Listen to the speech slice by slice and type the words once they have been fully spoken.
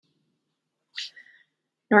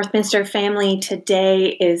Northminster family,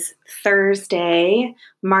 today is Thursday,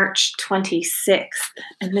 March 26th,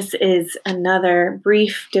 and this is another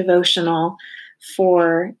brief devotional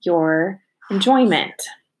for your enjoyment.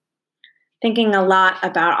 Thinking a lot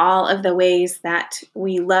about all of the ways that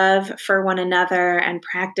we love for one another and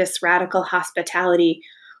practice radical hospitality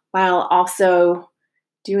while also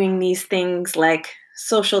doing these things like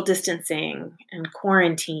social distancing and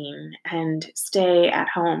quarantine and stay at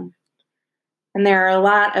home. And there are a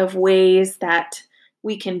lot of ways that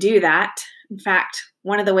we can do that. In fact,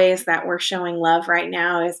 one of the ways that we're showing love right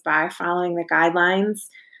now is by following the guidelines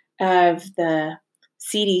of the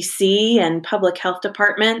CDC and public health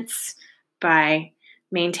departments, by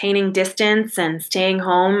maintaining distance and staying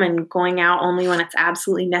home and going out only when it's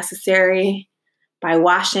absolutely necessary, by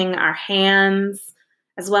washing our hands,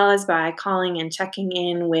 as well as by calling and checking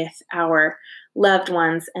in with our loved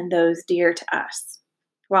ones and those dear to us,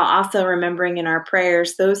 while also remembering in our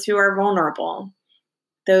prayers those who are vulnerable,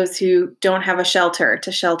 those who don't have a shelter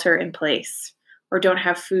to shelter in place, or don't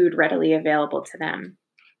have food readily available to them.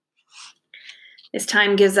 This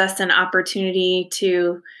time gives us an opportunity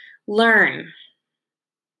to learn,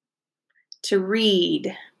 to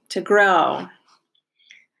read, to grow.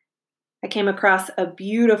 I came across a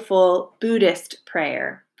beautiful Buddhist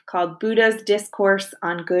prayer called Buddha's Discourse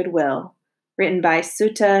on Goodwill, written by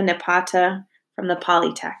Sutta Nipata from the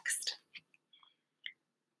Pali text.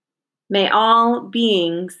 May all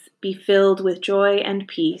beings be filled with joy and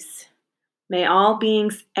peace. May all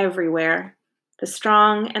beings everywhere, the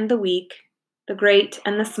strong and the weak, the great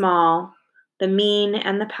and the small, the mean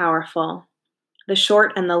and the powerful, the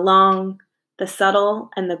short and the long, the subtle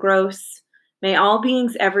and the gross, may all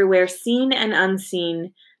beings everywhere, seen and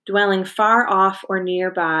unseen, dwelling far off or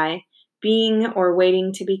nearby, being or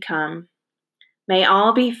waiting to become, may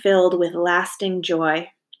all be filled with lasting joy.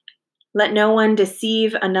 Let no one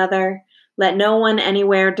deceive another. Let no one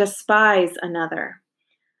anywhere despise another.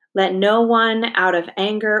 Let no one out of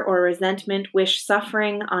anger or resentment wish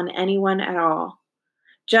suffering on anyone at all.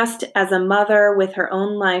 Just as a mother with her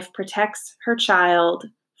own life protects her child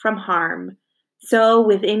from harm, so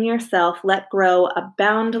within yourself let grow a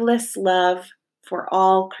boundless love for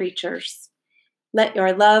all creatures. Let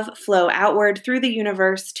your love flow outward through the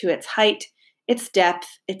universe to its height, its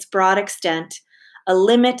depth, its broad extent, a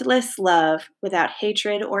limitless love without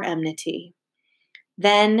hatred or enmity.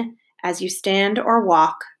 Then, as you stand or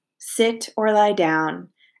walk, sit or lie down,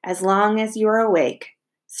 as long as you are awake,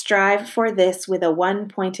 strive for this with a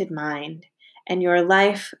one-pointed mind, and your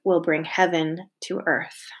life will bring heaven to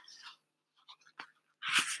earth.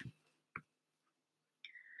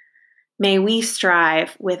 May we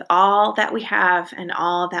strive with all that we have and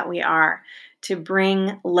all that we are to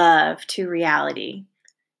bring love to reality,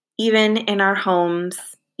 even in our homes,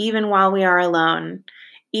 even while we are alone,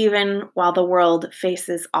 even while the world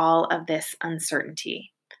faces all of this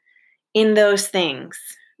uncertainty. In those things,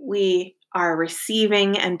 we are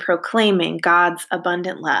receiving and proclaiming God's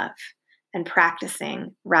abundant love and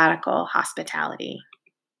practicing radical hospitality.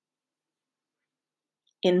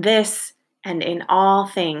 In this and in all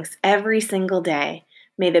things, every single day,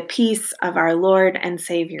 may the peace of our Lord and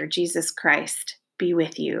Savior, Jesus Christ, be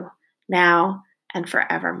with you now and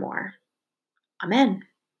forevermore. Amen.